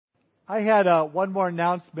I had one more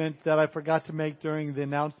announcement that I forgot to make during the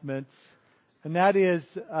announcements, and that is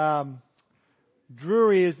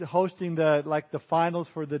Drury is hosting the finals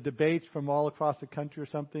for the debates from all across the country or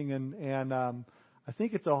something, and I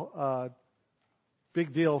think it's a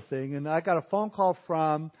big deal thing. And I got a phone call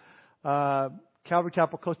from Calvary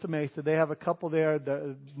Chapel, Costa Mesa. They have a couple there,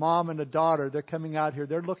 the mom and a daughter. They're coming out here.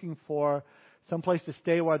 They're looking for some place to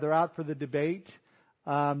stay while they're out for the debate.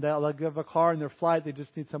 They'll give a car in their flight. They just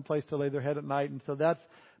need some place to lay their head at night. And so that's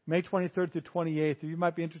May 23rd through 28th. You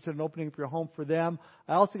might be interested in opening up your home for them.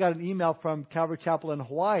 I also got an email from Calvary Chapel in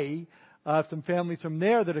Hawaii, some families from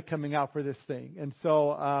there that are coming out for this thing. And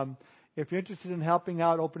so if you're interested in helping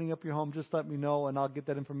out, opening up your home, just let me know, and I'll get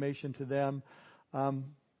that information to them.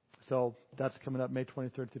 So that's coming up May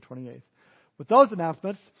 23rd through 28th. With those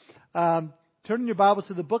announcements, turn your Bibles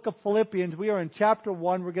to the book of Philippians. We are in chapter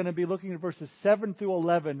 1. We're going to be looking at verses 7 through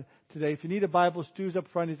 11 today. If you need a Bible, Stu's up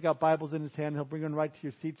front. He's got Bibles in his hand. He'll bring them right to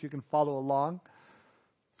your seat so you can follow along.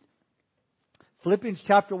 Philippians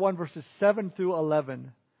chapter 1, verses 7 through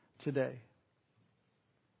 11 today.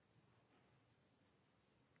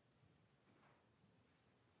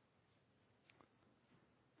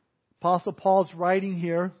 Apostle Paul's writing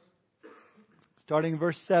here. Starting in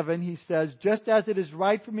verse 7, he says, "Just as it is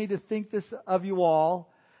right for me to think this of you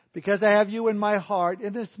all, because I have you in my heart,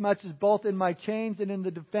 inasmuch as both in my chains and in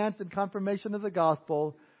the defense and confirmation of the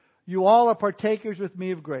gospel, you all are partakers with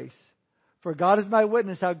me of grace. For God is my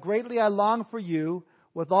witness, how greatly I long for you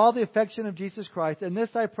with all the affection of Jesus Christ. And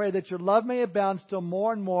this I pray, that your love may abound still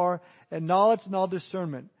more and more in knowledge and all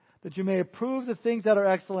discernment, that you may approve the things that are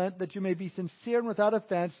excellent, that you may be sincere and without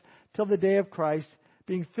offense till the day of Christ,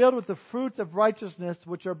 being filled with the fruits of righteousness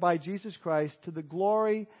which are by Jesus Christ, to the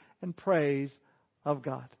glory and praise of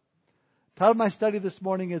God." The title of my study this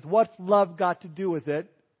morning is, "What's Love Got to Do with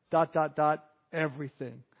It? ...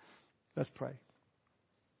 Everything." Let's pray.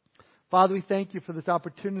 Father, we thank you for this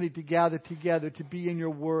opportunity to gather together, to be in your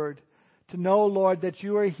word, to know, Lord, that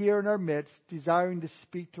you are here in our midst, desiring to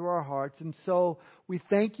speak to our hearts. And so we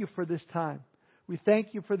thank you for this time. We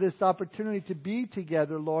thank you for this opportunity to be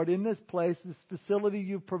together, Lord, in this place, this facility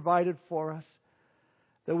you've provided for us,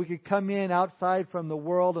 that we could come in outside from the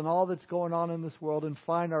world and all that's going on in this world and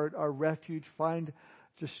find our refuge, find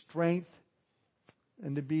just strength,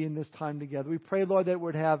 and to be in this time together. We pray, Lord, that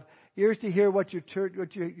we'd have ears to hear what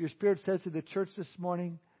your Spirit says to the church this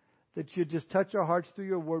morning, that you'd just touch our hearts through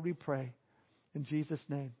your word, we pray. In Jesus'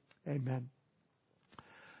 name, amen.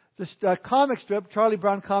 This comic strip, Charlie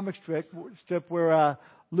Brown comic strip where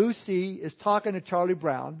Lucy is talking to Charlie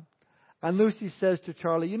Brown. And Lucy says to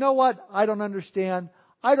Charlie, "You know what? I don't understand.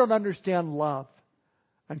 I don't understand love."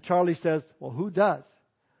 And Charlie says, "Well, who does?"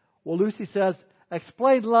 Well, Lucy says,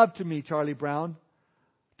 "Explain love to me, Charlie Brown."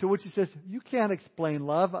 To which he says, "You can't explain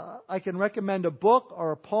love. I can recommend a book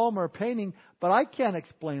or a poem or a painting, but I can't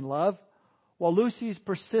explain love." Well, Lucy's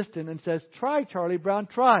persistent and says, "Try, Charlie Brown,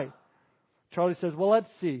 try." Charlie says, "Well,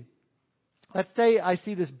 let's see. Let's say I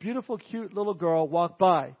see this beautiful, cute little girl walk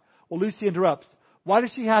by." Well, Lucy interrupts. "Why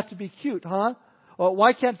does she have to be cute, huh? Or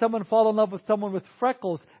why can't someone fall in love with someone with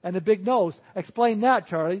freckles and a big nose? Explain that,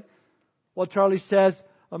 Charlie." Well, Charlie says,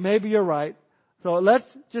 "Well, maybe you're right. So let's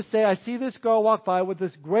just say I see this girl walk by with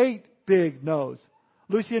this great big nose."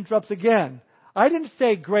 Lucy interrupts again. "I didn't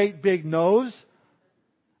say great big nose."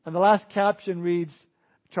 And the last caption reads,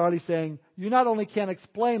 Charlie saying, "You not only can't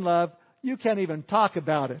explain love, you can't even talk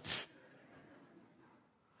about it."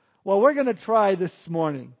 Well, we're going to try this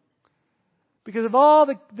morning. Because of all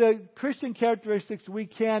the Christian characteristics we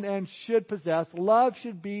can and should possess, love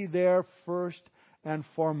should be there first and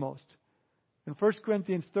foremost. In 1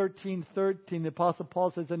 Corinthians 13:13, the Apostle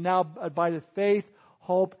Paul says, "And now abideth faith,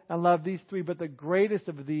 hope, and love, these three, but the greatest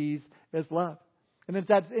of these is love." And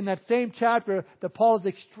in that same chapter, that Paul is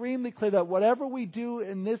extremely clear that whatever we do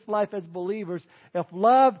in this life as believers, if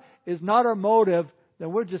love is not our motive,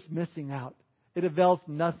 then we're just missing out. It avails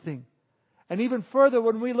nothing. And even further,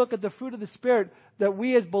 when we look at the fruit of the Spirit that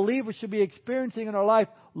we as believers should be experiencing in our life,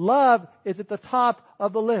 love is at the top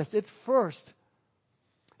of the list. It's first.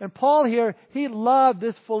 And Paul here, he loved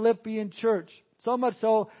this Philippian church. So much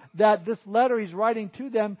so that this letter he's writing to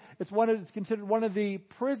them, it's considered one of the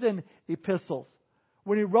prison epistles.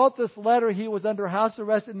 When he wrote this letter, he was under house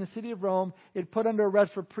arrest in the city of Rome. It put under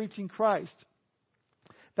arrest for preaching Christ.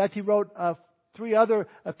 In fact, he wrote 3 other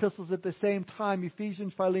epistles at the same time: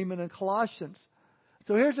 Ephesians, Philemon, and Colossians.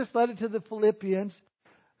 So here's this letter to the Philippians.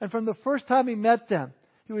 And from the first time he met them,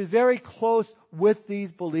 he was very close with these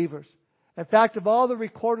believers. In fact, of all the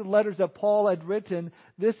recorded letters that Paul had written,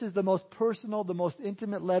 this is the most personal, the most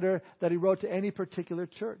intimate letter that he wrote to any particular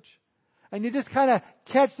church. And you just kind of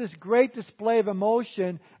catch this great display of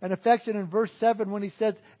emotion and affection in verse 7 when he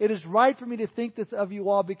says, "It is right for me to think this of you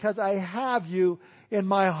all because I have you in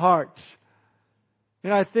my heart."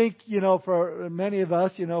 And I think, for many of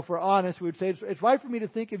us, if we're honest, we would say, it's right for me to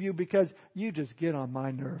think of you because you just get on my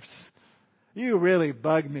nerves. You really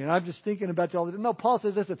bug me. And I'm just thinking about you all the time. No, Paul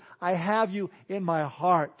says, listen, I have you in my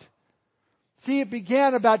heart. See, it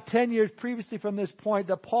began about 10 years previously from this point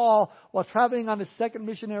that Paul, while traveling on his second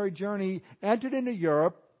missionary journey, entered into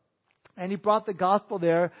Europe, and he brought the gospel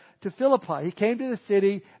there to Philippi. He came to the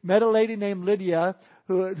city, met a lady named Lydia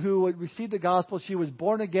who received the gospel. She was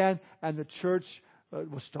born again, and the church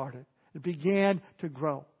was started. It began to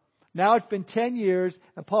grow. Now it's been 10 years,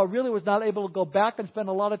 and Paul really was not able to go back and spend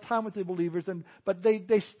a lot of time with the believers, but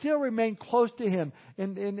they still remain close to him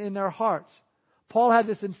in their hearts. Paul had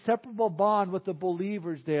this inseparable bond with the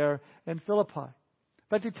believers there in Philippi.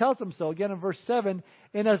 But he tells them so, again in verse 7,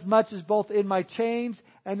 "Inasmuch as both in my chains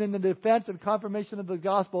and in the defense and confirmation of the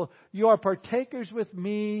gospel, you are partakers with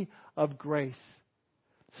me of grace."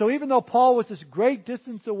 So even though Paul was this great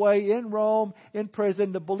distance away in Rome, in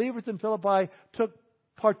prison, the believers in Philippi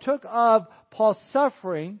partook of Paul's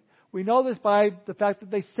suffering. We know this by the fact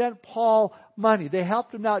that they sent Paul money. They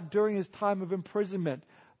helped him out during his time of imprisonment,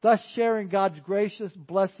 thus sharing God's gracious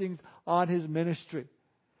blessings on his ministry.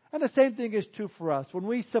 And the same thing is true for us. When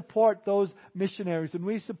we support those missionaries, when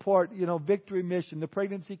we support, Victory Mission, the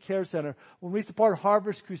Pregnancy Care Center, when we support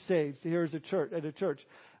Harvest Crusades here as at a church,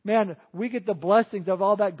 man, we get the blessings of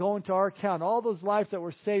all that going to our account. All those lives that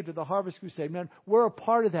were saved at the Harvest Crusade, man, we're a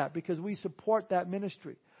part of that because we support that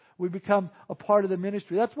ministry. We become a part of the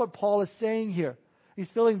ministry. That's what Paul is saying here. He's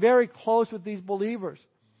feeling very close with these believers.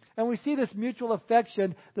 And we see this mutual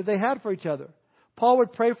affection that they had for each other. Paul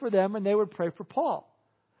would pray for them and they would pray for Paul.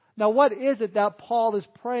 Now, what is it that Paul is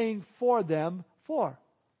praying for them for?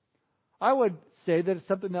 I would say that it's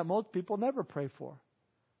something that most people never pray for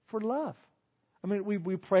love. I mean,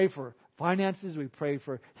 we pray for finances, we pray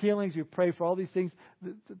for healings, we pray for all these things.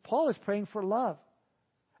 Paul is praying for love.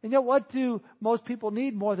 And yet, what do most people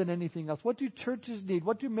need more than anything else? What do churches need?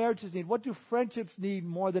 What do marriages need? What do friendships need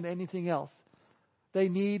more than anything else? They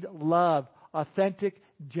need love, authentic,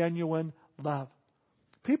 genuine love.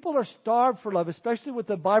 People are starved for love, especially with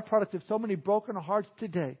the byproduct of so many broken hearts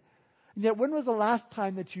today. And yet, when was the last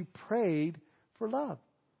time that you prayed for love?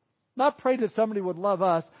 Not prayed that somebody would love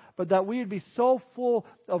us, but that we would be so full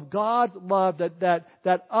of God's love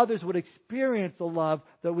that others would experience the love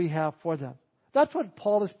that we have for them. That's what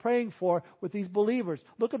Paul is praying for with these believers.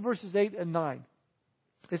 Look at verses 8 and 9.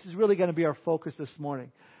 This is really going to be our focus this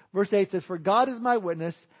morning. Verse 8 says, "For God is my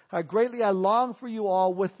witness, how greatly I long for you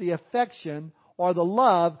all with the affection or the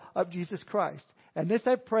love of Jesus Christ. And this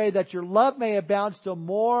I pray, that your love may abound still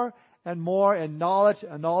more and more in knowledge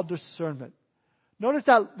and all discernment." Notice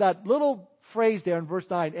that little phrase there in verse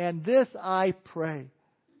 9, "And this I pray."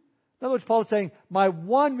 In other words, Paul is saying, my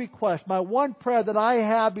one request, my one prayer that I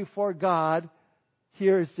have before God,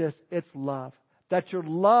 here is this, it's love. That your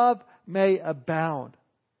love may abound.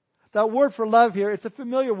 That word for love here, it's a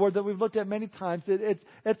familiar word that we've looked at many times.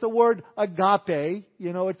 It's the word agape.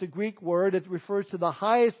 It's a Greek word. It refers to the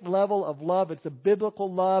highest level of love. It's a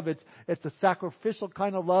biblical love. It's a sacrificial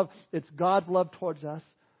kind of love. It's God's love towards us.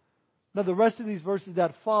 Now, the rest of these verses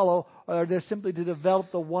that follow are there simply to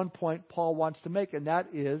develop the one point Paul wants to make, and that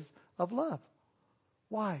is of love.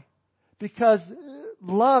 Why? Because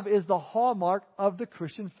love is the hallmark of the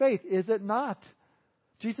Christian faith, is it not?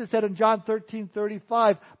 Jesus said in John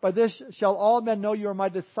 13:35, "By this shall all men know you are my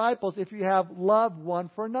disciples, if you have love one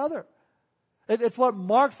for another." It's what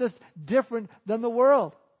marks us different than the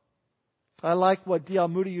world. I like what D.L.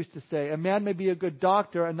 Moody used to say. "A man may be a good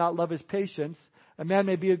doctor and not love his patients. A man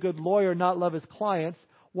may be a good lawyer and not love his clients.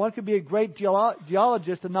 One can be a great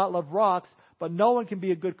geologist and not love rocks, but no one can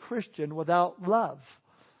be a good Christian without love."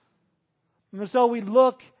 And so we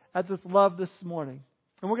look at this love this morning.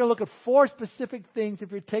 And we're going to look at 4 specific things,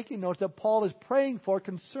 if you're taking notes, that Paul is praying for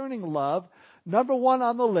concerning love. Number 1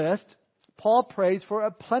 on the list, Paul prays for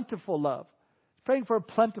a plentiful love. He's praying for a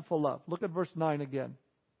plentiful love. Look at verse 9 again.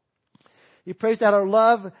 He prays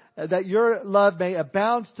that your love may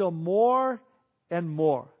abound still more and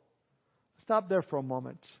more. Stop there for a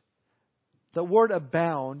moment. The word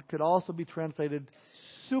abound could also be translated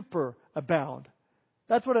superabound.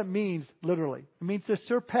 That's what it means literally. It means to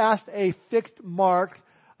surpass a fixed mark,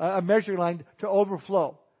 a measuring line, to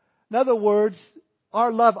overflow. In other words,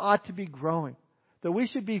 our love ought to be growing. That we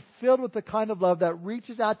should be filled with the kind of love that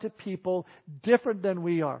reaches out to people different than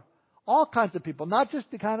we are. All kinds of people, not just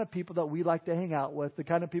the kind of people that we like to hang out with, the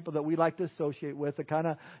kind of people that we like to associate with, the kind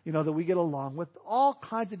of, that we get along with. All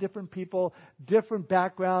kinds of different people, different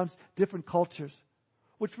backgrounds, different cultures,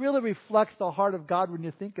 which really reflects the heart of God when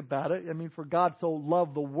you think about it. I mean, for God so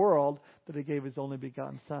loved the world that He gave His only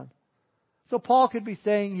begotten Son. So Paul could be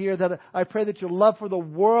saying here that I pray that your love for the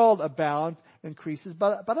world abounds, increases.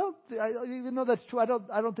 But even though that's true, I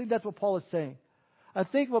don't think that's what Paul is saying. I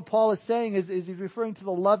think what Paul is saying is he's referring to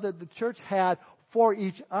the love that the church had for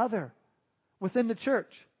each other within the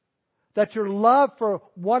church. That your love for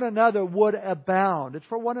one another would abound. It's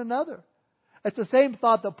for one another. It's the same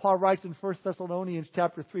thought that Paul writes in 1 Thessalonians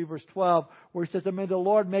chapter 3, verse 12, where he says, "And may the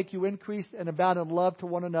Lord make you increase and abound in love to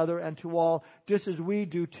one another and to all, just as we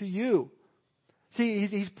do to you." See,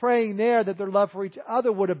 he's praying there that their love for each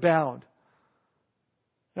other would abound.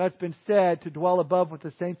 Now it's been said, to dwell above with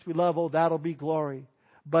the saints we love, oh, that'll be glory.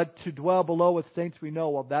 But to dwell below with saints we know,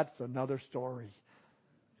 well, that's another story.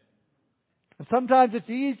 And sometimes it's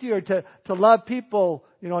easier to love people,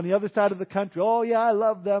 on the other side of the country. Oh, yeah, I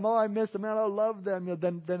love them. Oh, I miss them. Man, I love them.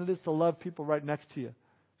 Than it is to love people right next to you.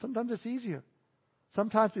 Sometimes it's easier.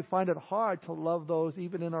 Sometimes we find it hard to love those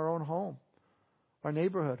even in our own home, our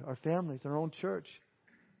neighborhood, our families, our own church.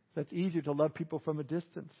 It's easier to love people from a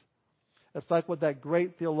distance. It's like what that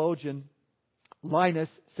great theologian Linus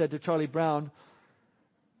said to Charlie Brown.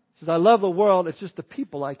 He says, "I love the world, it's just the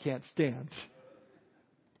people I can't stand."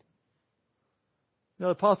 The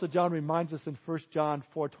Apostle John reminds us in 1 John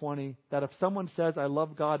 4:20 that if someone says, "I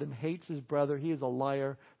love God," and hates his brother, he is a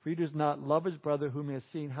liar. For he does not love his brother whom he has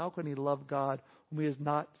seen. How can he love God whom he has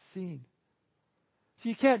not seen? So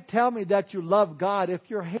you can't tell me that you love God if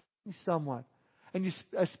you're hating someone. And you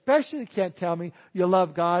especially can't tell me you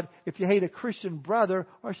love God if you hate a Christian brother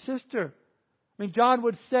or sister. I mean, John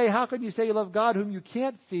would say, how can you say you love God whom you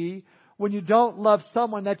can't see when you don't love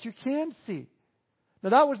someone that you can see? Now,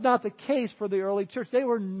 that was not the case for the early church. They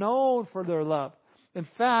were known for their love. In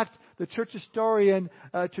fact, the church historian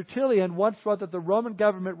Tertullian once wrote that the Roman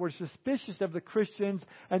government were suspicious of the Christians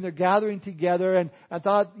and their gathering together and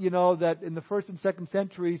thought, that in the 1st and 2nd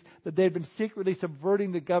centuries that they had been secretly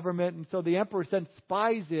subverting the government. And so the emperor sent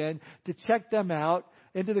spies in to check them out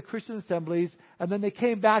into the Christian assemblies, and then they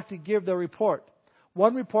came back to give their report.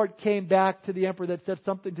 One report came back to the emperor that said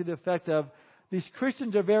something to the effect of, "These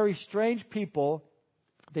Christians are very strange people.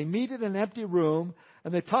 They meet in an empty room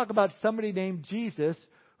and they talk about somebody named Jesus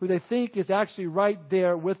who they think is actually right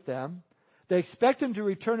there with them. They expect Him to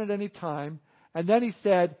return at any time." And then he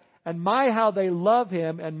said, "And my how they love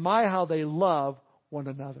Him and my how they love one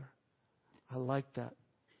another." I like that.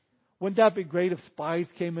 Wouldn't that be great if spies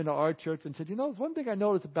came into our church and said, there's one thing I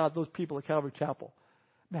noticed about those people at Calvary Chapel.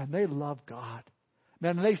 Man, they love God.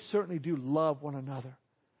 Man, they certainly do love one another.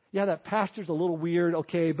 Yeah, that pastor's a little weird,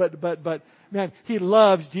 okay, but man, he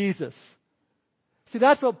loves Jesus. See,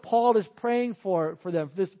 that's what Paul is praying for them,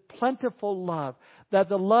 this plentiful love, that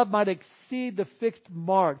the love might exceed the fixed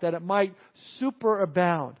mark, that it might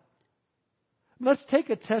superabound. Let's take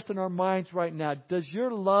a test in our minds right now. Does your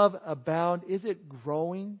love abound? Is it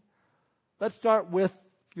growing? Let's start with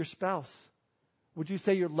your spouse. Would you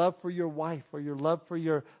say your love for your wife or your love for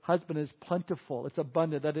your husband is plentiful, it's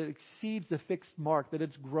abundant, that it exceeds the fixed mark, that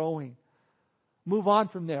it's growing? Move on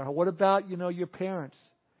from there. What about, your parents,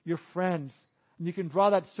 your friends? And you can draw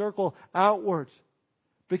that circle outwards.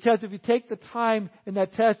 Because if you take the time in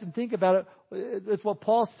that test and think about it, it's what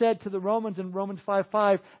Paul said to the Romans in Romans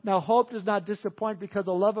 5:5. "Now hope does not disappoint because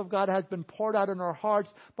the love of God has been poured out in our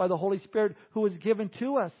hearts by the Holy Spirit who is given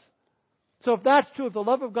to us." So if that's true, if the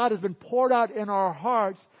love of God has been poured out in our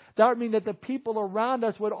hearts, that would mean that the people around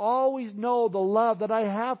us would always know the love that I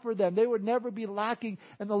have for them. They would never be lacking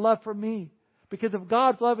in the love for me. Because if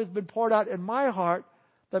God's love has been poured out in my heart,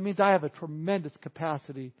 that means I have a tremendous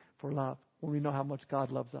capacity for love when we know how much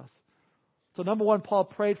God loves us. So number one, Paul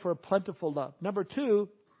prayed for a plentiful love. Number two,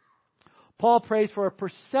 Paul prays for a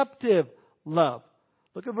perceptive love.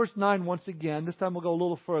 Look at verse 9 once again. This time we'll go a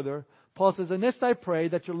little further. Paul says, "In this I pray,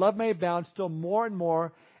 that your love may abound still more and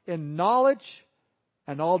more in knowledge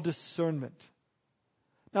and all discernment."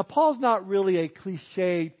 Now, Paul's not really a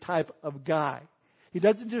cliche type of guy. He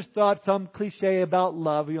doesn't just thought some cliche about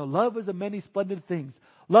love. Love is a many splendid things.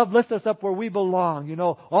 Love lifts us up where we belong.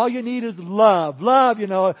 All you need is love. Love,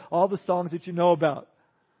 all the songs that you know about.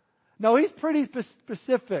 No, he's pretty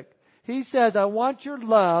specific. He says, I want your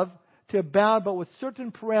love to abound, but with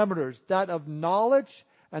certain parameters, that of knowledge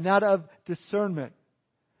and that of discernment.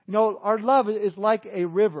 Our love is like a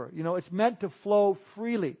river. It's meant to flow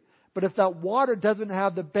freely. But if that water doesn't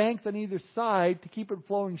have the banks on either side to keep it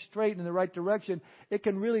flowing straight in the right direction, it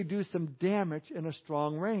can really do some damage in a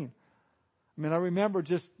strong rain. I mean, I remember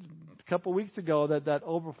just a couple of weeks ago that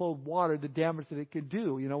overflowed water, the damage that it could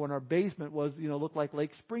do. When our basement was, looked like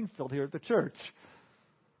Lake Springfield here at the church.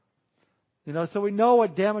 So we know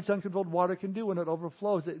what damage uncontrolled water can do when it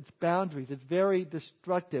overflows. It's boundaries. It's very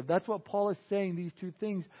destructive. That's what Paul is saying, these two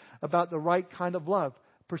things about the right kind of love.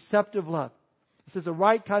 Perceptive love. He says the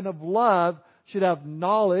right kind of love should have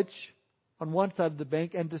knowledge on one side of the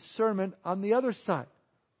bank and discernment on the other side.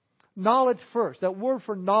 Knowledge first. That word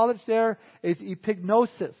for knowledge there is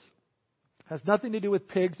epignosis. Has nothing to do with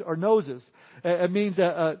pigs or noses. It means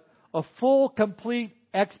a full, complete,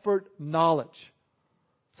 expert knowledge.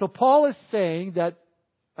 So Paul is saying that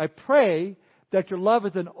I pray that your love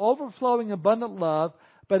is an overflowing, abundant love,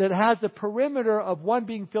 but it has the perimeter of one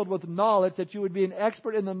being filled with knowledge, that you would be an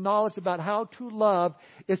expert in the knowledge about how true love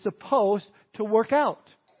is supposed to work out.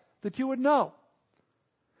 That you would know.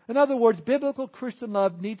 In other words, biblical Christian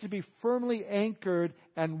love needs to be firmly anchored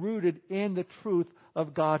and rooted in the truth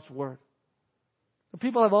of God's Word.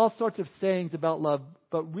 People have all sorts of sayings about love,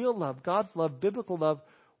 but real love, God's love, biblical love,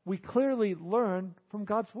 we clearly learn from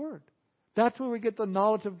God's Word. That's where we get the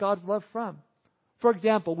knowledge of God's love from. For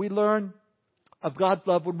example, we learn of God's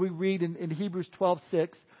love when we read in Hebrews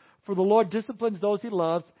 12:6, "For the Lord disciplines those He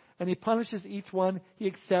loves, and He punishes each one He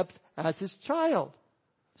accepts as His child."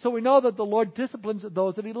 So we know that the Lord disciplines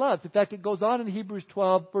those that He loves. In fact, it goes on in Hebrews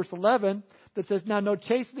 12, verse 11, that says, "Now no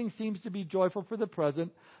chastening seems to be joyful for the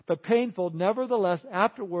present, but painful. Nevertheless,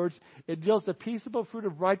 afterwards it yields the peaceable fruit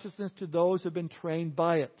of righteousness to those who have been trained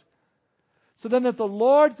by it." So then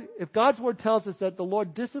if God's Word tells us that the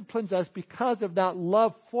Lord disciplines us because of that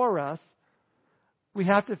love for us, we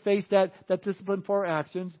have to face that discipline for our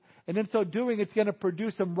actions. And in so doing, it's going to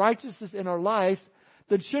produce some righteousness in our life.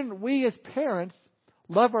 Then shouldn't we as parents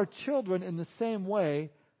love our children in the same way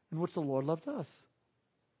in which the Lord loves us?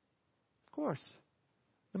 Of course.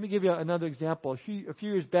 Let me give you another example. A few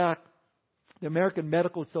years back, the American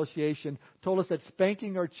Medical Association told us that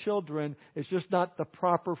spanking our children is just not the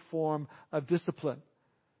proper form of discipline.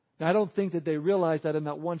 Now, I don't think that they realized that in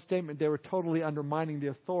that one statement they were totally undermining the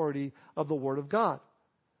authority of the Word of God.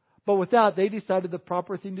 But with that, they decided the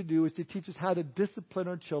proper thing to do is to teach us how to discipline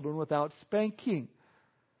our children without spanking.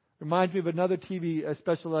 Reminds me of another TV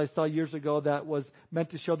special I saw years ago that was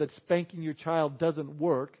meant to show that spanking your child doesn't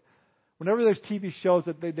work. Whenever there's TV shows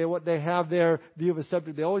that they have their view of a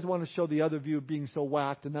subject, they always want to show the other view of being so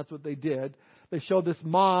whacked, and that's what they did. They showed this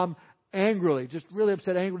mom angrily, just really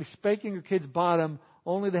upset, angrily spanking her kid's bottom,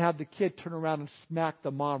 only to have the kid turn around and smack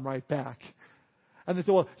the mom right back. And they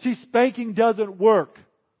said, "Well, see, spanking doesn't work."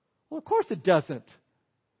 Well, of course it doesn't.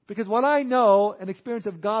 Because what I know and experience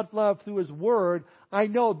of God's love through His Word, I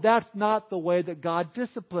know that's not the way that God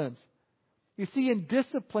disciplines. You see, in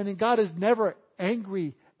disciplining, God is never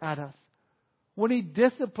angry at us. When He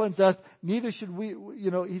disciplines us, neither should we,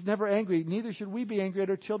 He's never angry. Neither should we be angry at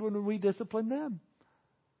our children when we discipline them.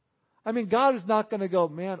 I mean, God is not going to go,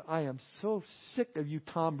 "Man, I am so sick of you,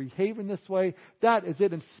 Tom, behaving this way. That is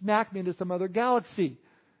it," and smack me into some other galaxy.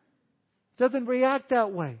 Doesn't react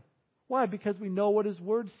that way. Why? Because we know what His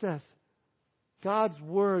Word says. God's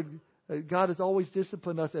Word, God has always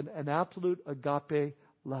disciplined us in an absolute agape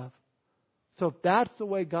love. So if that's the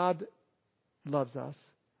way God loves us,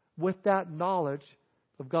 with that knowledge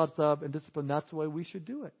of God's love and discipline, that's the way we should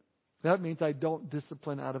do it. That means I don't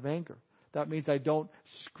discipline out of anger. That means I don't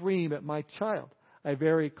scream at my child. I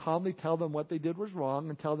very calmly tell them what they did was wrong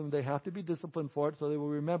and tell them they have to be disciplined for it so they will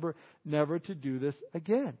remember never to do this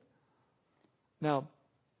again. Now,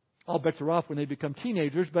 all bets are off when they become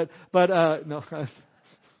teenagers, but no,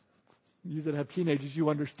 you that have teenagers, you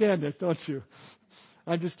understand this, don't you?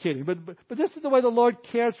 I'm just kidding. But this is the way the Lord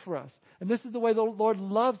cares for us. And this is the way the Lord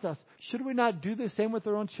loves us. Should we not do the same with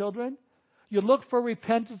our own children? You look for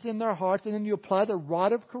repentance in their hearts, and then you apply the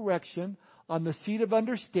rod of correction on the seed of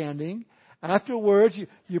understanding. Afterwards,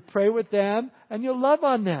 you pray with them, and you love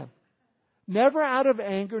on them. Never out of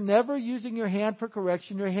anger, never using your hand for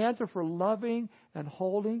correction. Your hands are for loving and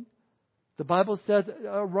holding. The Bible says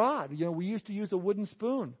a rod. We used to use a wooden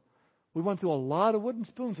spoon. We went through a lot of wooden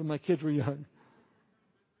spoons when my kids were young.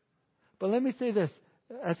 But let me say this.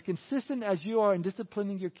 As consistent as you are in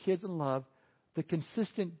disciplining your kids in love, the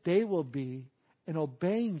consistent they will be in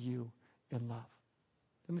obeying you in love.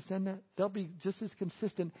 Understand that? They'll be just as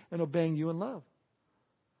consistent in obeying you in love.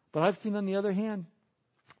 But I've seen, on the other hand,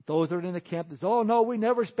 those that are in the camp that say, "Oh, no, we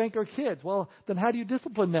never spank our kids." Well, then how do you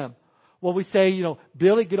discipline them? Well, we say,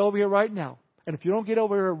 "Billy, get over here right now. And if you don't get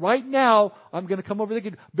over here right now, I'm going to come over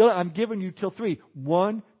there. Billy, I'm giving you till 3.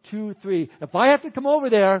 1, 2, 3. If I have to come over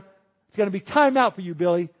there, it's going to be time out for you,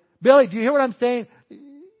 Billy. Billy, do you hear what I'm saying?"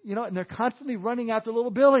 And they're constantly running after little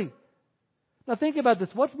Billy. Now think about this.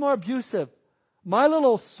 What's more abusive? My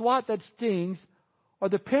little swat that stings, or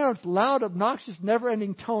the parents' loud, obnoxious,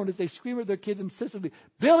 never-ending tone as they scream at their kids insistently,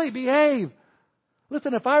 Billy, behave!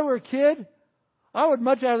 Listen, if I were a kid, I would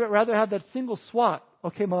much rather have that single swat.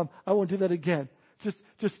 Okay, Mom, I won't do that again.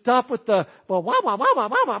 Just stop with the, well, wah, wah, wah, wah,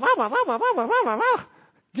 wah, wah, wah, wah, wah, wah, wah, wah, wah.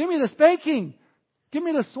 Give me the spanking. Give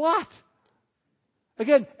me the swat.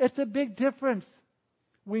 Again, it's a big difference.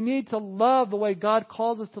 We need to love the way God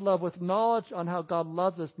calls us to love, with knowledge on how God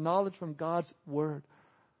loves us, knowledge from God's Word.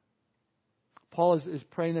 Paul is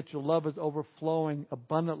praying that your love is overflowing,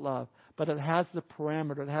 abundant love, but it has the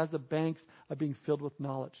parameter, it has the banks of being filled with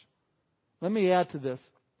knowledge. Let me add to this.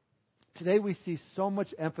 Today we see so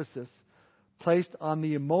much emphasis placed on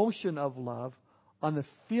the emotion of love, on the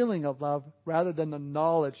feeling of love, rather than the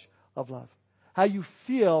knowledge of love. How you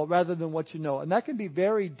feel rather than what you know. And that can be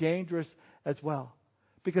very dangerous as well.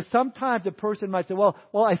 Because sometimes a person might say, well,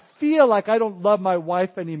 I feel like I don't love my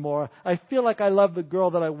wife anymore. I feel like I love the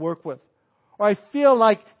girl that I work with. Or I feel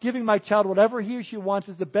like giving my child whatever he or she wants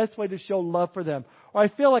is the best way to show love for them. Or I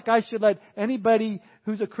feel like I should let anybody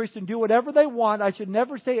who's a Christian do whatever they want. I should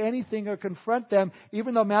never say anything or confront them,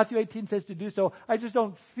 even though Matthew 18 says to do so. I just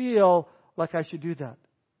don't feel like I should do that.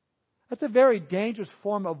 That's a very dangerous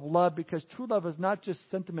form of love, because true love is not just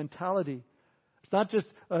sentimentality. It's not just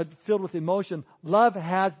filled with emotion. Love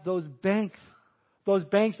has those banks. Those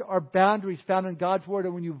banks are boundaries found in God's Word.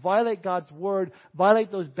 And when you violate God's Word,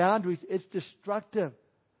 violate those boundaries, it's destructive.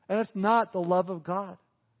 And it's not the love of God.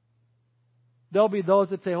 There'll be those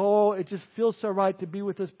that say, oh, it just feels so right to be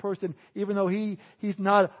with this person, even though he's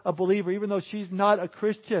not a believer, even though she's not a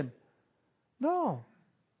Christian. No.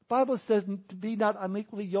 The Bible says to be not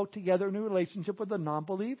unequally yoked together in a relationship with a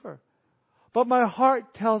non-believer. But my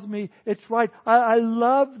heart tells me it's right. I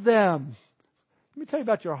love them. Let me tell you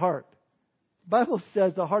about your heart. The Bible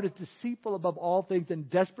says the heart is deceitful above all things and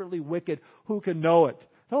desperately wicked. Who can know it?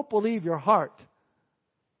 Don't believe your heart.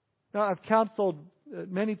 Now, I've counseled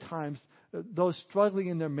many times those struggling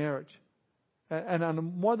in their marriage. And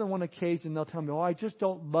on more than one occasion, they'll tell me, I just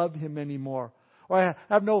don't love him anymore. Or I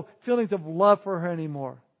have no feelings of love for her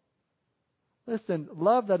anymore. Listen,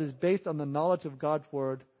 love that is based on the knowledge of God's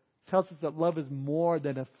Word tells us that love is more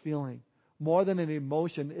than a feeling, more than an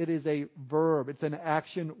emotion. It is a verb. It's an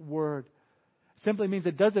action word. It simply means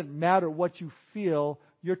it doesn't matter what you feel,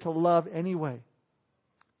 you're to love anyway.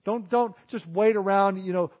 Don't just wait around,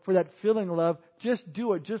 for that feeling of love. Just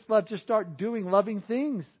do it. Just love. Just start doing loving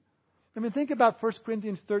things. I mean, think about 1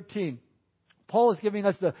 Corinthians 13. Paul is giving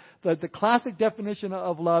us the classic definition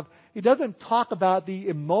of love. He doesn't talk about the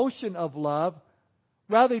emotion of love.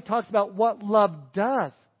 Rather, he talks about what love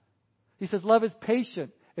does. He says love is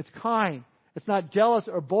patient. It's kind. It's not jealous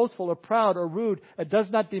or boastful or proud or rude. It does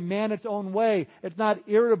not demand its own way. It's not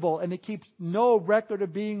irritable, and it keeps no record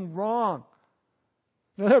of being wrong.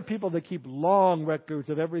 There are people that keep long records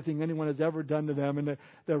of everything anyone has ever done to them, and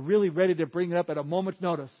they're really ready to bring it up at a moment's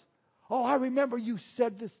notice. Oh, I remember you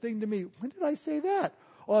said this thing to me. When did I say that?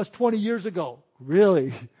 Oh, it's 20 years ago.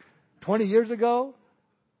 Really? 20 years ago?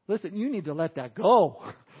 Listen, you need to let that go.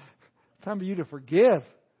 It's time for you to forgive.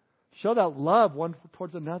 Show that love one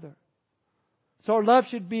towards another. So our love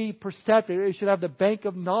should be perceptive. It should have the bank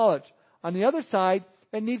of knowledge. On the other side,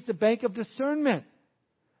 it needs the bank of discernment.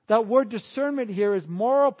 That word discernment here is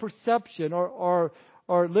moral perception, or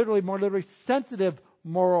more literally, sensitive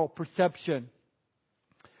moral perception.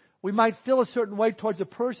 We might feel a certain way towards a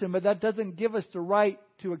person, but that doesn't give us the right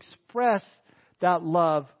to express that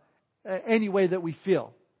love any way that we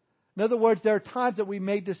feel. In other words, there are times that we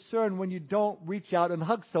may discern when you don't reach out and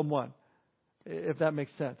hug someone, if that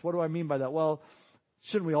makes sense. What do I mean by that? Well,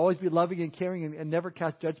 shouldn't we always be loving and caring and never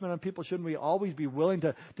cast judgment on people? Shouldn't we always be willing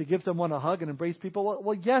to give someone a hug and embrace people?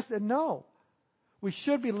 Well, yes and no. We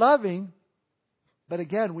should be loving, but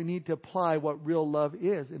again, we need to apply what real love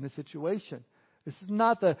is in the situation. This is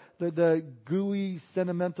not the gooey,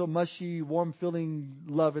 sentimental, mushy, warm-feeling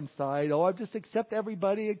love inside. Oh, I just accept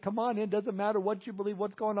everybody. Come on in. Doesn't matter what you believe,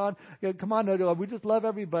 what's going on. Come on, we just love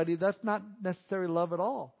everybody. That's not necessarily love at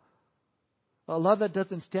all. A love that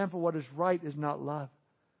doesn't stand for what is right is not love.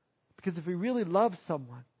 Because if we really love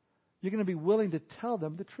someone, you're going to be willing to tell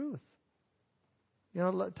them the truth.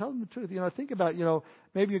 Tell them the truth. Think about,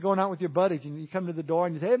 maybe you're going out with your buddies and you come to the door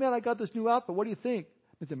and you say, hey, man, I got this new outfit. What do you think?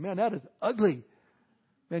 They say, man, that is ugly.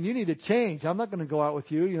 Man, you need to change. I'm not going to go out with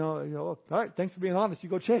you. All right, thanks for being honest. You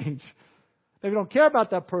go change. If you don't care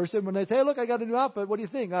about that person, when they say, hey, look, I got a new outfit. What do you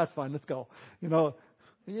think? Oh, that's fine. Let's go. You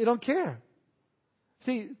don't care.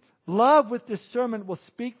 See, love with discernment will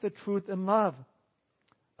speak the truth in love.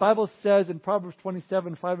 Bible says in Proverbs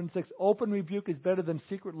 27, 5 and 6, open rebuke is better than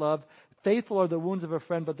secret love. Faithful are the wounds of a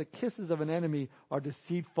friend, but the kisses of an enemy are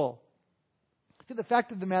deceitful. See, the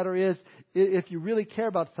fact of the matter is, if you really care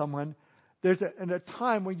about someone, there's a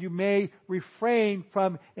time when you may refrain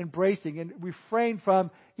from embracing and refrain from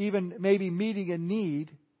even maybe meeting a need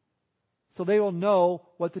so they will know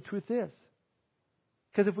what the truth is.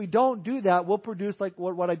 Because if we don't do that, we'll produce like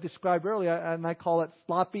what I described earlier, and I call it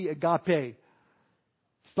sloppy agape.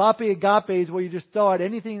 Sloppy agape is where you just throw out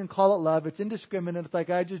anything and call it love. It's indiscriminate. It's like,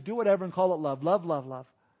 I just do whatever and call it love. Love, love, love.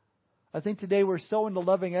 I think today we're so into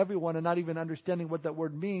loving everyone and not even understanding what that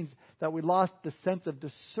word means that we lost the sense of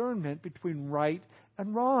discernment between right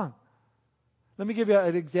and wrong. Let me give you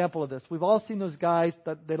an example of this. We've all seen those guys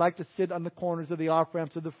that they like to sit on the corners of the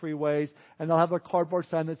off-ramps of the freeways, and they'll have a cardboard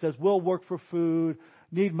sign that says, we'll work for food,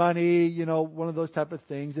 need money, one of those type of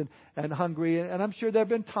things, and hungry. And I'm sure there have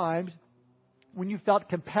been times when you felt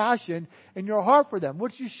compassion in your heart for them,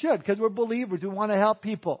 which you should, because we're believers. We want to help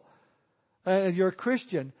people. And you're a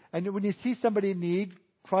Christian. And when you see somebody in need,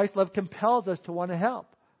 Christ's love compels us to want to help.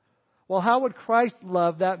 Well, how would Christ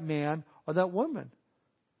love that man or that woman?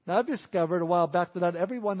 Now, I've discovered a while back that not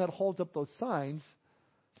everyone that holds up those signs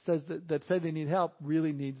says that say they need help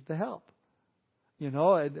really needs the help. They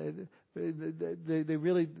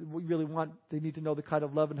really need to know the kind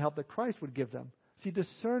of love and help that Christ would give them. See,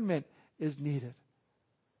 discernment is needed.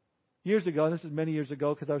 Years ago, and this is many years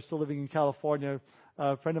ago because I was still living in California,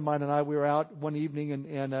 a friend of mine and I, we were out one evening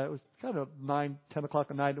and it was kind of 9, 10 o'clock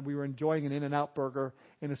at night, and we were enjoying an In-N-Out burger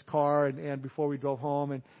in his car and before we drove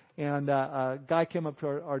home. And a guy came up to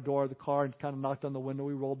our door of the car and kind of knocked on the window.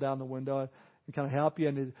 We rolled down the window and kind of help you.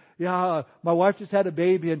 And my wife just had a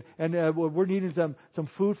baby and we're needing some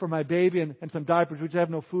food for my baby and some diapers. We just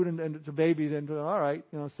have no food and it's a baby. And all right,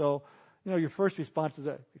 so your first response is,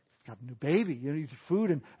 got a new baby. You need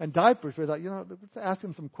food and diapers. We thought, let's ask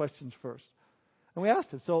him some questions first. And we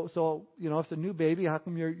asked him, so if it's a new baby, how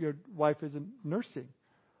come your wife isn't nursing?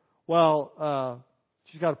 Well,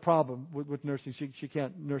 she's got a problem with nursing. She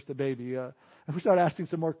can't nurse the baby. And we started asking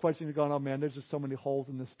some more questions. We're going, oh man, there's just so many holes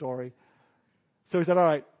in this story. So we said, all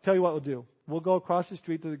right, tell you what we'll do. We'll go across the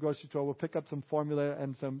street to the grocery store. We'll pick up some formula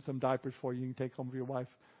and some diapers for you. You can take home for your wife.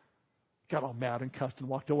 Got all mad and cussed and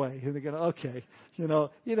walked away. And they go, okay, you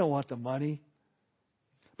don't want the money.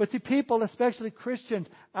 But see, people, especially Christians,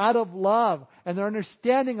 out of love and their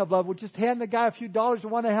understanding of love, would just hand the guy a few dollars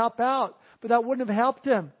and want to help out. But that wouldn't have helped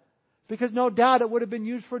him. Because no doubt it would have been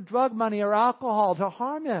used for drug money or alcohol to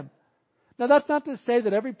harm him. Now, that's not to say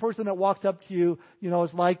that every person that walks up to you,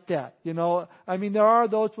 is like that. There are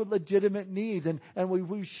those with legitimate needs, and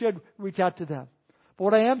we should reach out to them. But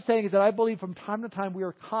what I am saying is that I believe from time to time we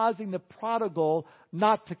are causing the prodigal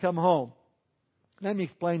not to come home. Let me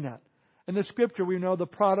explain that. In the scripture, we know the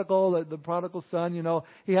prodigal son,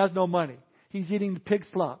 he has no money. He's eating the pig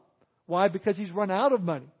slop. Why? Because he's run out of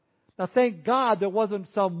money. Now, thank God there wasn't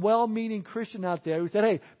some well-meaning Christian out there who said,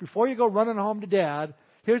 hey, before you go running home to Dad,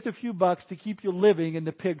 here's a few bucks to keep you living in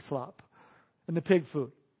the pig slop and the pig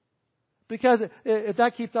food. Because if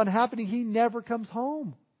that keeps on happening, he never comes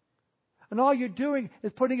home. And all you're doing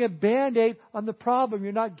is putting a Band-Aid on the problem.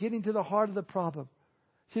 You're not getting to the heart of the problem.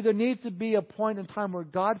 See, there needs to be a point in time where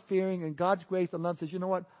God-fearing and God's grace and love says, you know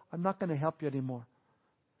what? I'm not going to help you anymore.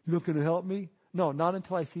 You're not going to help me? No, not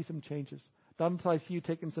until I see some changes. Not until I see you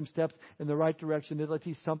taking some steps in the right direction. Until I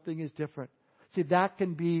see something is different. See, that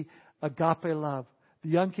can be agape love.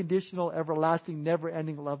 The unconditional, everlasting,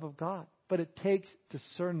 never-ending love of God. But it takes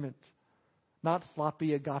discernment, not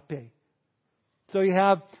sloppy agape. So you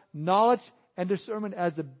have knowledge and discernment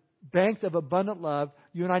as the banks of abundant love.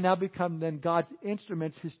 You and I now become then God's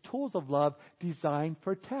instruments, His tools of love, designed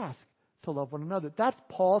for a task, to love one another. That's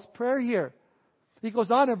Paul's prayer here. He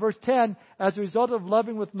goes on in verse 10, as a result of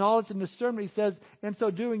loving with knowledge and discernment, he says, in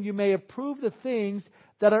so doing, you may approve the things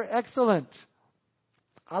that are excellent.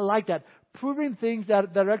 I like that. Proving things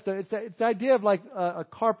that are excellent. It's the idea of like a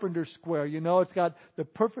carpenter square. It's got the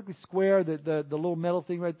perfectly square, the little metal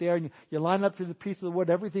thing right there, and you line up to the piece of the wood.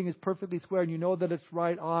 Everything is perfectly square, and you know that it's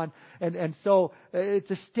right on. And so it's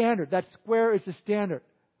a standard. That square is a standard.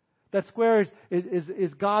 That square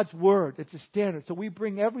is God's Word. It's a standard. So we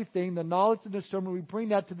bring everything, the knowledge and discernment, we bring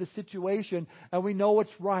that to the situation, and we know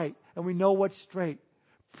what's right, and we know what's straight.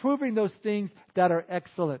 Proving those things that are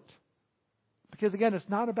excellent. Because again, it's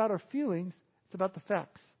not about our feelings, it's about the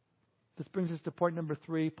facts. This brings us to point number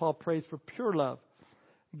 3. Paul prays for pure love.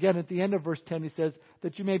 Again, at the end of verse 10, he says,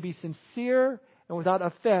 that you may be sincere and without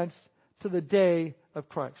offense to the day of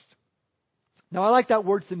Christ. Now, I like that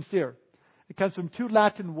word sincere. It comes from 2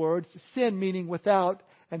 Latin words, sin meaning without,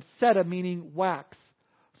 and seta meaning wax.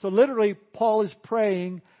 So literally, Paul is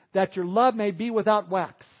praying that your love may be without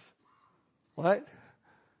wax. What?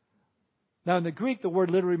 Now in the Greek, the word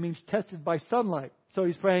literally means tested by sunlight. So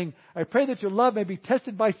he's praying, I pray that your love may be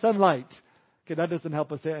tested by sunlight. Okay, that doesn't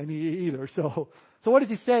help us any either. So what is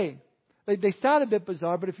he saying? They sound a bit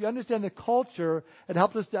bizarre, but if you understand the culture, it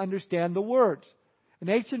helps us to understand the words. In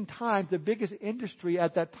ancient times, the biggest industry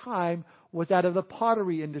at that time was that of the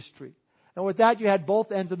pottery industry. And with that, you had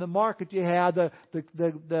both ends of the market. You had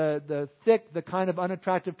the thick, the kind of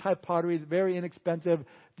unattractive type pottery, very inexpensive,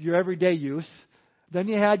 your everyday use. Then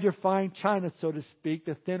you had your fine china, so to speak,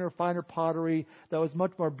 the thinner, finer pottery that was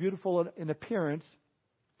much more beautiful in appearance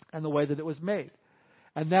and the way that it was made.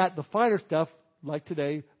 And that the finer stuff, like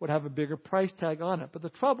today, would have a bigger price tag on it. But the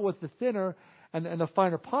trouble with the thinner and the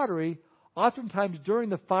finer pottery, oftentimes during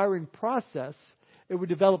the firing process, it would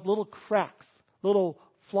develop little cracks, little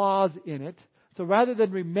flaws in it. So rather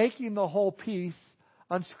than remaking the whole piece,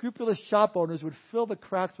 unscrupulous shop owners would fill the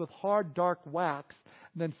cracks with hard, dark wax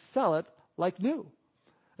and then sell it like new.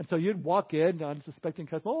 And so you'd walk in, unsuspecting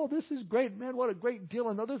customer, oh, this is great, man, what a great deal.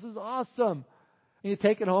 And oh, this is awesome. And you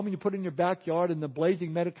take it home and you put it in your backyard and the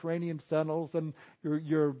blazing Mediterranean settles and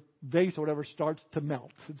your vase or whatever starts to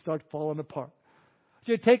melt and starts falling apart.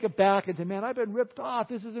 So you take it back and say, man, I've been ripped off.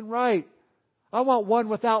 This isn't right. I want one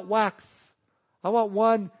without wax. I want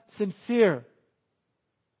one sincere.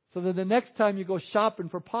 So then the next time you go shopping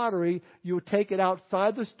for pottery, you would take it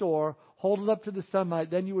outside the store, hold it up to the sunlight,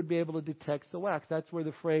 then you would be able to detect the wax. That's where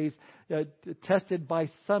the phrase tested by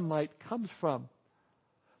sunlight comes from.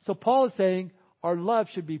 So Paul is saying our love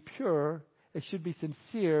should be pure. It should be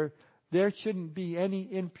sincere. There shouldn't be any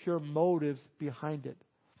impure motives behind it.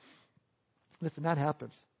 Listen, that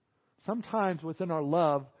happens. Sometimes within our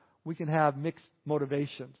love, we can have mixed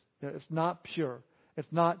motivations. It's not pure.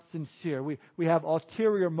 It's not sincere. We have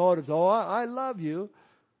ulterior motives. Oh, I love you.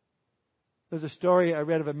 There's a story I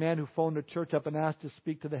read of a man who phoned a church up and asked to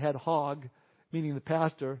speak to the head hog, meaning the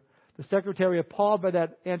pastor. The secretary, appalled by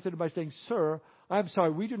that, answered by saying, Sir, I'm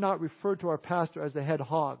sorry, we do not refer to our pastor as the head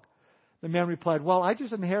hog. The man replied, well, I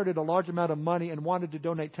just inherited a large amount of money and wanted to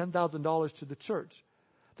donate $10,000 to the church.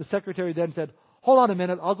 The secretary then said, hold on a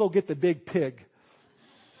minute, I'll go get the big pig.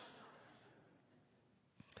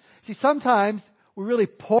 See, sometimes we really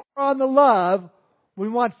pour on the love. We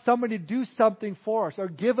want somebody to do something for us or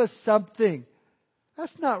give us something.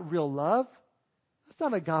 That's not real love. That's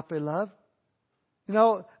not agape love. You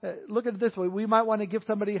know, look at it this way. We might want to give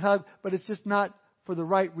somebody a hug, but it's just not for the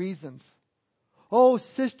right reasons. Oh,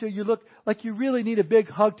 sister, you look like you really need a big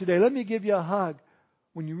hug today. Let me give you a hug.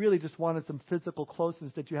 When you really just wanted some physical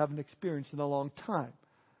closeness that you haven't experienced in a long time.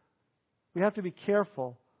 We have to be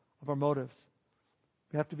careful of our motives.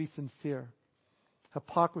 We have to be sincere.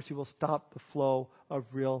 Hypocrisy will stop the flow of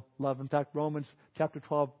real love. In fact, Romans chapter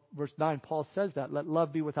 12, verse 9, Paul says that. Let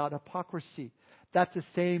love be without hypocrisy. That's the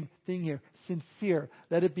same thing here. Sincere.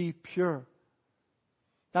 Let it be pure.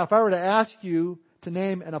 Now, if I were to ask you to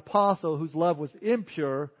name an apostle whose love was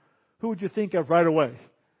impure, who would you think of right away?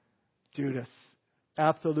 Judas.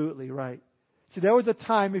 Absolutely right. See, there was a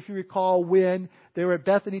time, if you recall, when they were at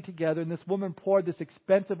Bethany together and this woman poured this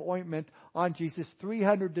expensive ointment on Jesus,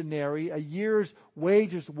 300 denarii, a year's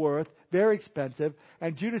wages worth, very expensive.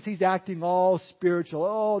 And Judas, he's acting all spiritual.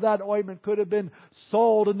 Oh, that ointment could have been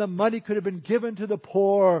sold and the money could have been given to the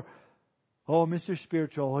poor. Oh, Mr.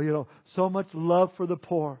 Spiritual, so much love for the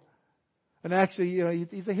poor. And actually,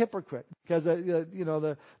 he's a hypocrite because,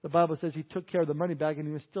 the Bible says he took care of the money bag and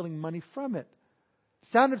he was stealing money from it.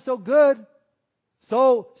 Sounded so good,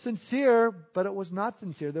 so sincere, but it was not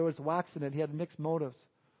sincere. There was wax in it. He had mixed motives.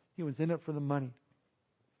 He was in it for the money.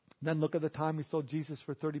 Then look at the time he sold Jesus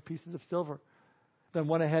for 30 pieces of silver. Then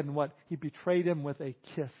went ahead and what? He betrayed him with a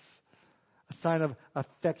kiss. A sign of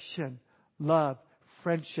affection, love,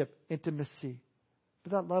 friendship, intimacy.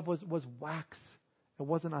 But that love was wax. It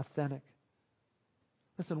wasn't authentic.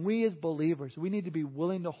 Listen, we as believers, we need to be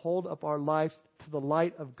willing to hold up our lives to the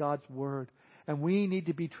light of God's Word. And we need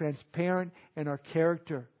to be transparent in our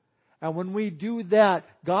character. And when we do that,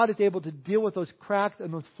 God is able to deal with those cracks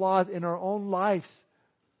and those flaws in our own lives.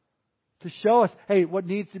 To show us, hey, what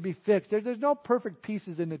needs to be fixed. There's no perfect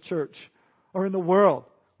pieces in the church or in the world.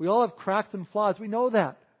 We all have cracks and flaws. We know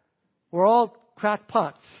that. We're all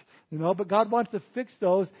crackpots, but God wants to fix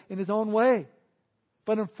those in His own way.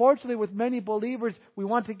 But unfortunately, with many believers, we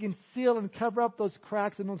want to conceal and cover up those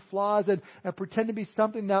cracks and those flaws and pretend to be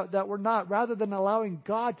something that we're not, rather than allowing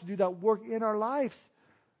God to do that work in our lives.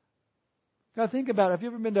 Now think about it. Have you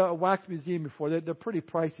ever been to a wax museum before? They're pretty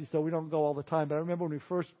pricey, so we don't go all the time. But I remember when we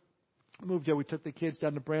first moved here, we took the kids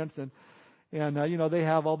down to Branson. And, they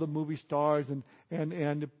have all the movie stars and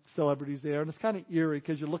the celebrities there. And it's kind of eerie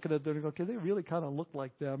because you're looking at them and go, okay, they really kind of look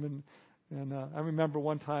like them. And I remember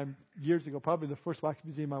one time years ago, probably the first wax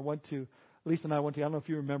museum I went to, Lisa and I went to, I don't know if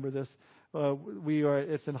you remember this,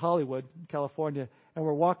 it's in Hollywood, California, and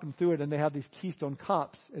we're walking through it, and they have these Keystone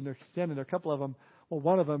Cops, and they're standing there, a couple of them. Well,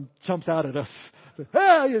 one of them jumps out at us.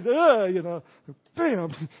 Hey,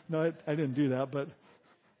 bam. No, I didn't do that, but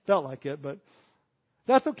felt like it. But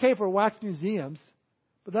that's okay for wax museums,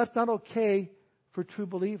 but that's not okay for true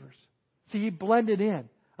believers. See, he blended in.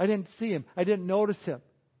 I didn't see him. I didn't notice him.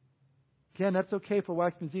 Again, that's okay for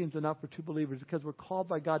wax museums and not for true believers, because we're called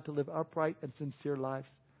by God to live upright and sincere lives.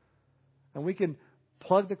 And we can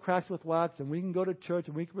plug the cracks with wax, and we can go to church,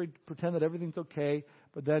 and we can pretend that everything's okay,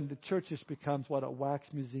 but then the church just becomes, a wax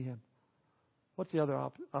museum. What's the other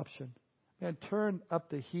option? Man, turn up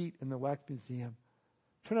the heat in the wax museum.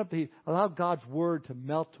 Turn up the heat. Allow God's Word to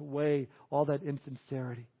melt away all that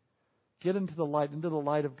insincerity. Get into the light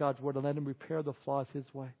of God's Word, and let Him repair the flaws His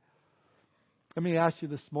way. Let me ask you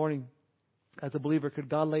this morning, as a believer, could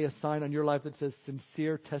God lay a sign on your life that says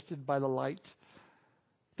sincere, tested by the light?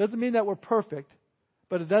 Doesn't mean that we're perfect,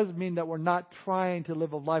 but it does mean that we're not trying to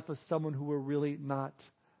live a life of someone who we're really not.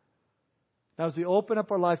 Now, as we open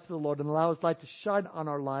up our lives to the Lord and allow His light to shine on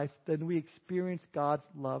our life, then we experience God's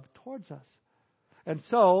love towards us. And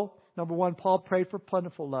so, number one, Paul prayed for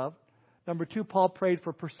plentiful love. Number two, Paul prayed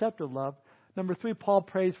for perceptive love. Number three, Paul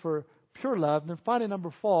prays for pure love. And then finally,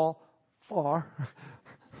 number four,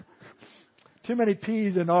 too many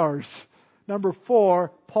P's and R's. Number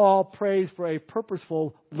 4, Paul prays for a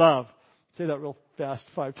purposeful love. Say that real fast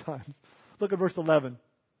 5 times. Look at verse 11.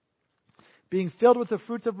 Being filled with the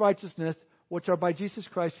fruits of righteousness, which are by Jesus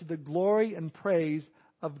Christ, to the glory and praise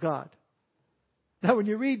of God. Now, when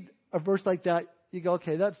you read a verse like that, you go,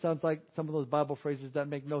 okay, that sounds like some of those Bible phrases that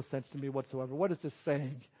make no sense to me whatsoever. What is this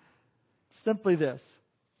saying? Simply this.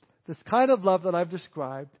 This kind of love that I've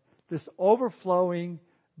described, this overflowing,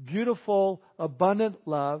 beautiful, abundant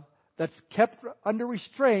love that's kept under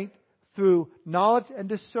restraint through knowledge and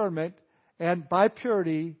discernment and by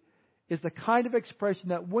purity, is the kind of expression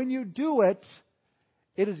that when you do it,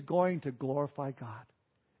 it is going to glorify God.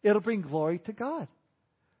 It'll bring glory to God.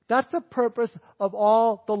 That's the purpose of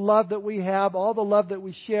all the love that we have, all the love that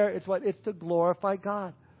we share. It's to glorify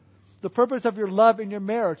God. The purpose of your love in your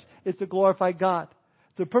marriage is to glorify God.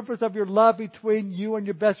 The purpose of your love between you and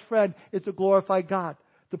your best friend is to glorify God.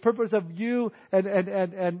 The purpose of you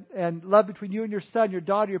and love between you and your son, your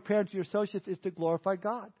daughter, your parents, your associates is to glorify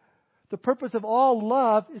God. The purpose of all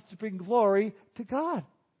love is to bring glory to God.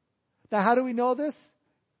 Now, how do we know this?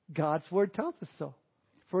 God's Word tells us so.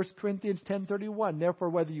 1 Corinthians 10:31. Therefore,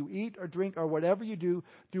 whether you eat or drink or whatever you do,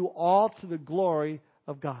 do all to the glory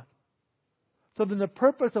of God. So then the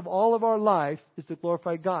purpose of all of our life is to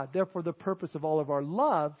glorify God. Therefore, the purpose of all of our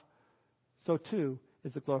love, so too,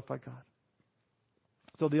 is to glorify God.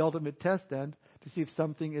 So the ultimate test then, to see if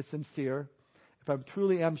something is sincere, if I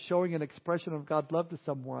truly am showing an expression of God's love to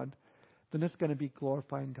someone, then it's going to be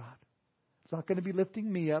glorifying God. It's not going to be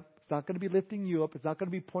lifting me up. It's not going to be lifting you up. It's not going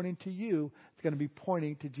to be pointing to you. It's going to be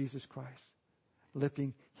pointing to Jesus Christ,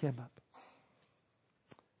 lifting Him up.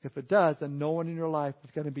 If it does, then no one in your life is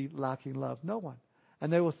going to be lacking love. No one.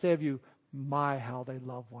 And they will say of you, my, how they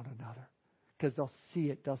love one another. Because they'll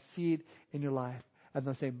see it. They'll see it in your life. And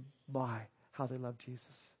they'll say, my, how they love Jesus.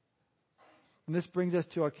 And this brings us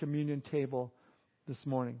to our communion table this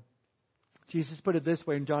morning. Jesus put it this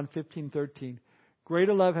way in John 15:13.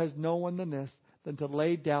 Greater love has no one than this, than to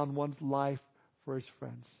lay down one's life for his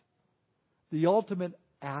friends. The ultimate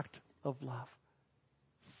act of love.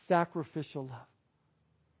 Sacrificial love.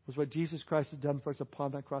 Was what Jesus Christ has done for us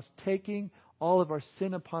upon that cross. Taking all of our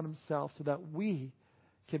sin upon Himself so that we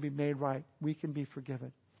can be made right. We can be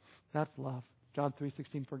forgiven. That's love. John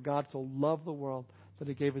 3:16, for God so loved the world that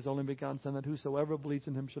He gave His only begotten Son, that whosoever believes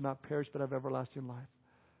in Him shall not perish but have everlasting life.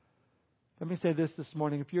 Let me say this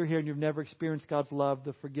morning. If you're here and you've never experienced God's love,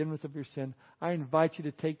 the forgiveness of your sin, I invite you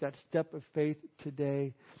to take that step of faith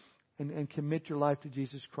today and commit your life to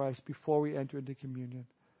Jesus Christ before we enter into communion.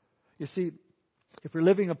 You see, if you're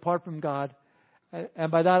living apart from God, and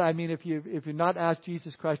by that I mean if you've not asked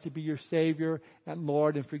Jesus Christ to be your Savior and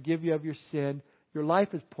Lord and forgive you of your sin, your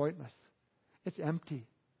life is pointless. It's empty.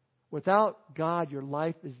 Without God, your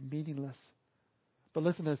life is meaningless. But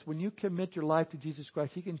listen to this. When you commit your life to Jesus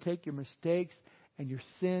Christ, He can take your mistakes and your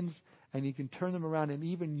sins and He can turn them around and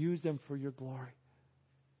even use them for your glory.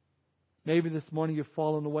 Maybe this morning you've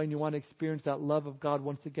fallen away and you want to experience that love of God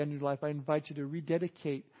once again in your life. I invite you to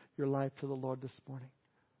rededicate your life to the Lord this morning.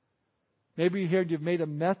 Maybe you're here and you've made a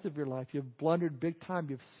mess of your life. You've blundered big time.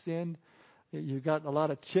 You've sinned. You've got a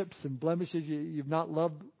lot of chips and blemishes. You've not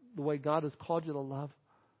loved the way God has called you to love.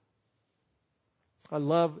 I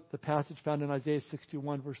love the passage found in Isaiah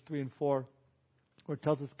 61, verse 3 and 4, where it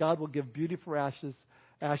tells us God will give beauty for ashes,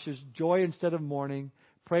 joy instead of mourning,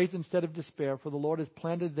 praise instead of despair, for the Lord has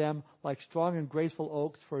planted them like strong and graceful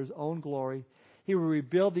oaks for His own glory. He will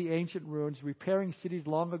rebuild the ancient ruins, repairing cities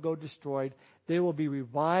long ago destroyed. They will be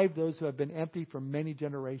revived, those who have been empty for many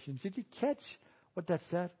generations. Did you catch what that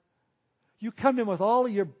said? You come in with all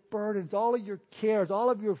of your burdens, all of your cares, all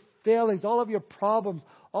of your failings, all of your problems,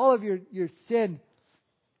 all of your sin,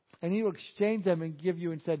 and He will exchange them and give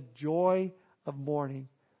you instead joy of mourning.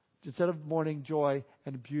 Instead of mourning, joy,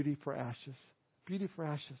 and beauty for ashes. Beauty for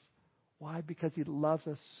ashes. Why? Because He loves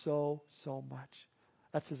us so, so much.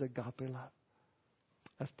 That's His agape love.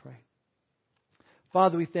 Let's pray.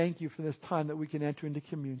 Father, we thank You for this time that we can enter into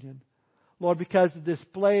communion. Lord, because the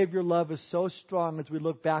display of Your love is so strong as we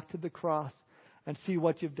look back to the cross and see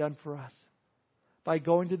what You've done for us. By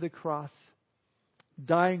going to the cross,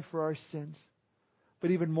 dying for our sins,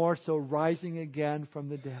 but even more so, rising again from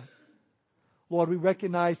the dead. Lord, we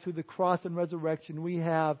recognize through the cross and resurrection we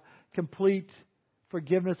have complete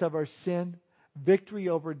forgiveness of our sin, victory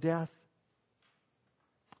over death.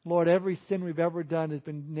 Lord, every sin we've ever done has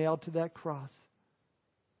been nailed to that cross.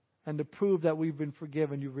 And to prove that we've been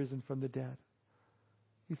forgiven, You've risen from the dead.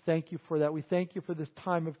 We thank You for that. We thank You for this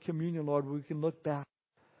time of communion, Lord, where we can look back.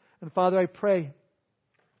 And Father, I pray,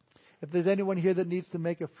 if there's anyone here that needs to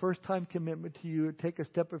make a first-time commitment to You, take a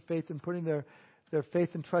step of faith in putting their faith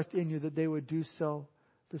and trust in You, that they would do so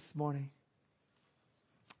this morning.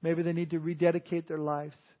 Maybe they need to rededicate their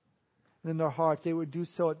lives. And in their hearts, they would do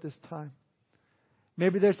so at this time.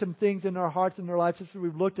 Maybe there's some things in our hearts and our lives, as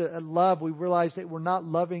we've looked at love, we realize that we're not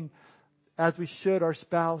loving as we should our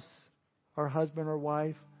spouse, our husband or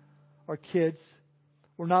wife, our kids.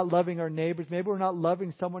 We're not loving our neighbors. Maybe we're not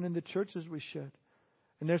loving someone in the church as we should.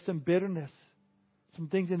 And there's some bitterness, some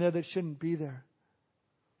things in there that shouldn't be there.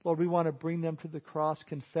 Lord, we want to bring them to the cross,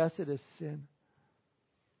 confess it as sin,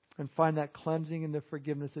 and find that cleansing and the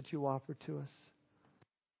forgiveness that You offer to us.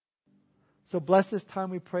 So bless this time,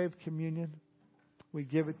 we pray, of communion. We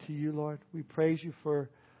give it to You, Lord. We praise You for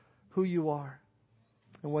who You are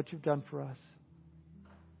and what You've done for us.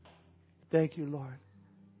 Thank You, Lord.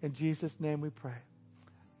 In Jesus' name we pray.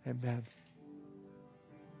 Amen.